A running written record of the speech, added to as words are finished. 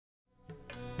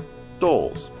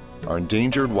Dholes are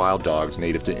endangered wild dogs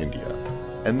native to India,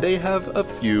 and they have a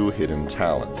few hidden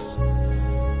talents.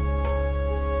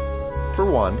 For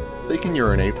one, they can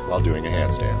urinate while doing a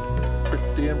handstand.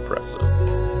 Pretty impressive.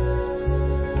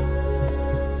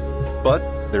 But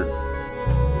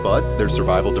their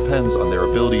survival depends on their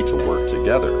ability to work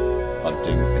together,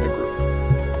 hunting in a group.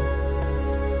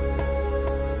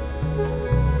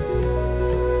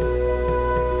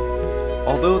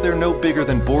 Although they're no bigger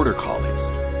than border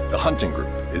collies, the hunting group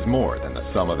is more than the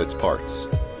sum of its parts.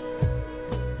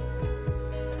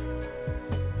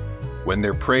 When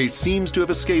their prey seems to have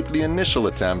escaped the initial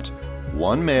attempt,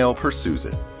 one male pursues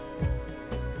it.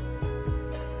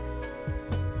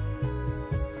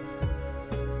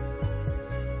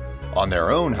 On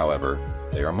their own, however,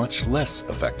 they are much less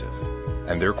effective,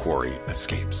 and their quarry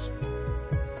escapes.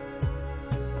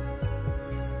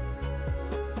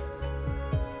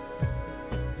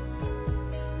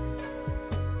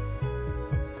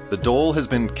 The dhole has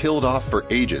been killed off for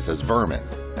ages as vermin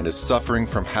and is suffering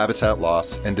from habitat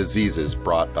loss and diseases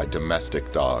brought by domestic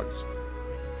dogs.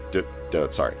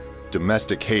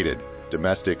 Domesticated.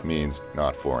 Domestic means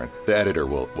not foreign. The editor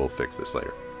will fix this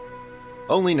later.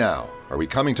 Only now are we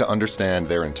coming to understand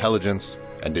their intelligence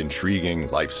and intriguing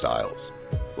lifestyles,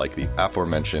 like the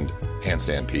aforementioned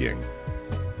handstand peeing.